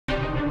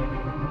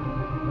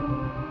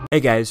Hey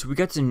guys, we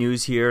got some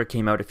news here. It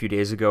came out a few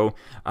days ago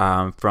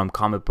from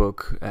Comic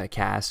Book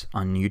Cast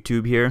on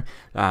YouTube here.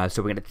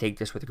 So we're gonna take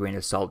this with a grain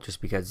of salt, just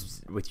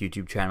because with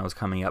YouTube channels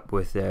coming up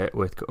with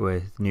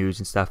news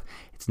and stuff,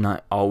 it's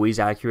not always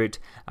accurate.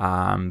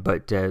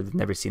 But I've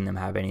never seen them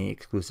have any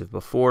exclusive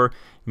before,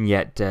 and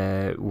yet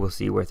we'll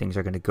see where things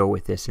are gonna go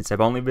with this. Since I've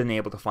only been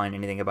able to find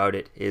anything about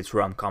it is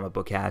from Comic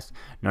Book Cast.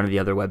 None of the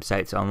other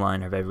websites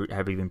online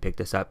have even picked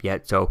this up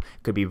yet. So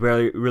it could be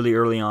really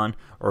early on,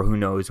 or who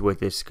knows what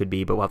this could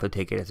be. But we'll have to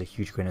take it as a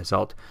huge grain of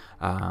salt,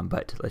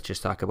 but let's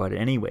just talk about it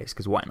anyways,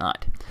 because why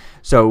not?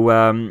 So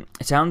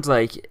it sounds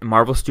like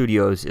Marvel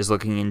Studios is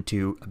looking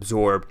into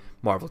absorb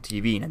Marvel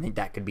TV, and I think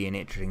that could be an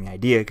interesting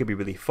idea. It could be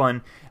really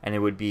fun, and it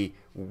would be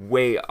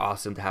way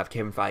awesome to have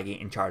Kevin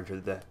Feige in charge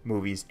of the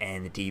movies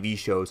and the TV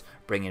shows,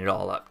 bringing it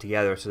all up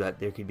together so that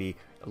there could be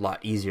a lot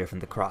easier from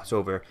the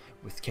crossover.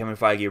 With Kevin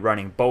Feige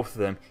running both of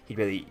them, he'd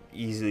really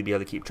easily be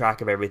able to keep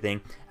track of everything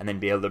and then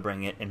be able to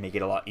bring it and make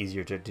it a lot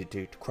easier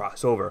to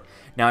cross over.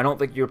 Now, I don't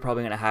think you're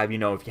probably going to have,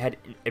 if you had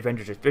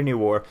Avengers Infinity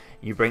War,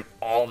 you bring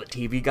all the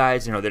TV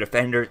guys, the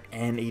Defenders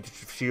and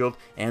Agents of S.H.I.E.L.D.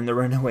 and the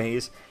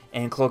Runaways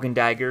and Cloak and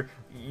Dagger.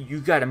 You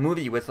got a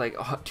movie with like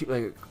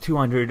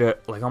 200,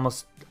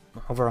 almost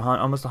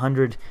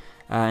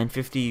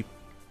 150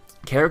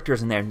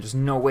 characters in there, and there's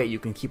no way you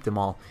can keep them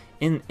all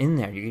in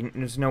there.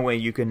 There's no way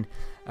you can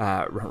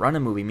run a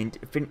movie. I mean,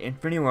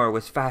 Infinity War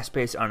was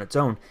fast-paced on its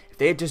own. If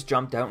they had just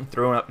jumped out and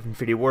thrown up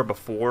Infinity War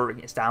before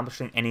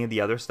establishing any of the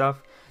other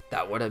stuff,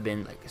 that would have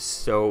been like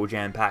so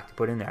jam-packed to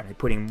put in there. And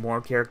putting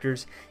more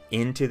characters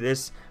into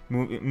this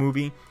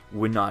movie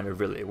would not have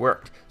really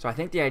worked. So I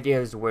think the idea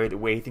is the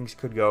way things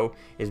could go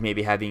is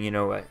maybe having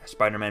a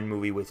Spider-Man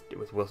movie with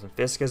Wilson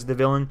Fisk as the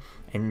villain,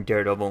 and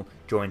Daredevil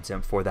joins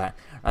him for that.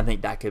 I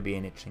think that could be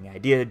an interesting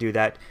idea to do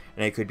that,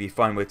 and it could be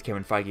fun with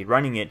Kevin Feige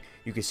running it.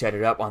 You could set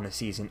it up on the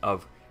season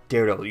of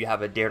Daredevil. You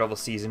have a Daredevil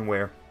season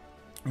where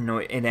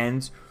it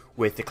ends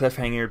with the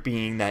cliffhanger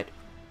being that,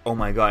 oh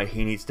my god,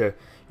 he needs to,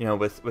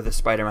 with a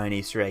Spider-Man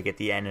Easter egg at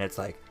the end, and it's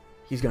like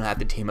he's gonna have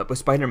to team up with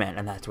Spider-Man,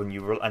 and that's when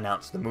you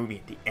announce the movie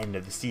at the end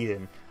of the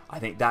season. I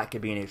think that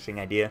could be an interesting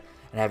idea,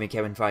 and having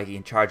Kevin Feige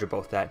in charge of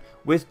both that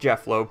with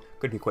Jeff Loeb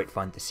could be quite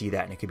fun to see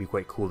that, and it could be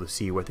quite cool to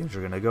see where things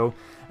are gonna go.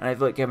 And I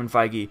feel like Kevin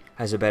Feige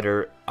has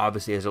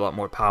obviously has a lot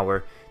more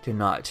power to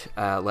not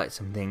let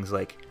some things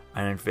like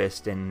Iron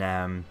Fist and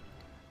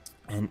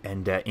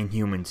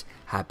Inhumans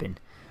happen.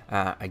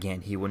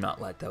 Again, he would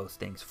not let those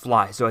things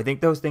fly. So I think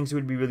those things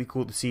would be really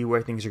cool to see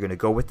where things are going to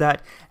go with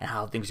that and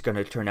how things are going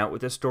to turn out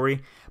with this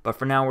story. But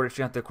for now, we're just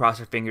going to have to cross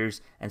our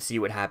fingers and see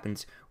what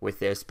happens with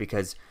this,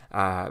 because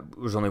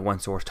there's only one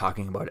source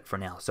talking about it for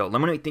now. So let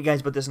me know what you think,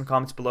 guys, about this in the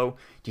comments below.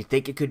 Do you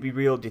think it could be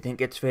real? Do you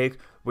think it's fake?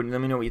 Let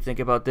me know what you think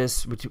about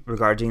this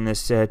regarding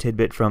this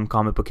tidbit from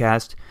Comic Book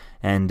Cast.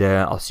 And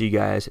I'll see you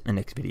guys in the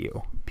next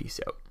video. Peace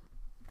out.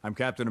 I'm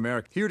Captain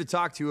America, here to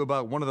talk to you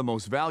about one of the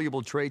most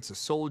valuable traits a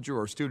soldier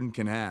or student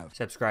can have.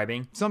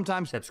 Subscribing.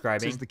 Sometimes this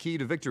is the key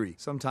to victory.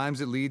 Sometimes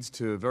it leads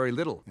to very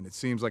little, and it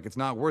seems like it's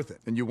not worth it.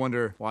 And you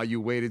wonder why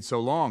you waited so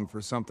long for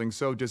something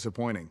so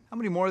disappointing. How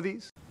many more of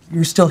these?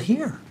 You're still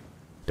here.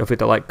 Don't forget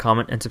to like,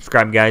 comment, and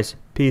subscribe, guys.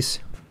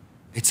 Peace.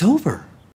 It's over.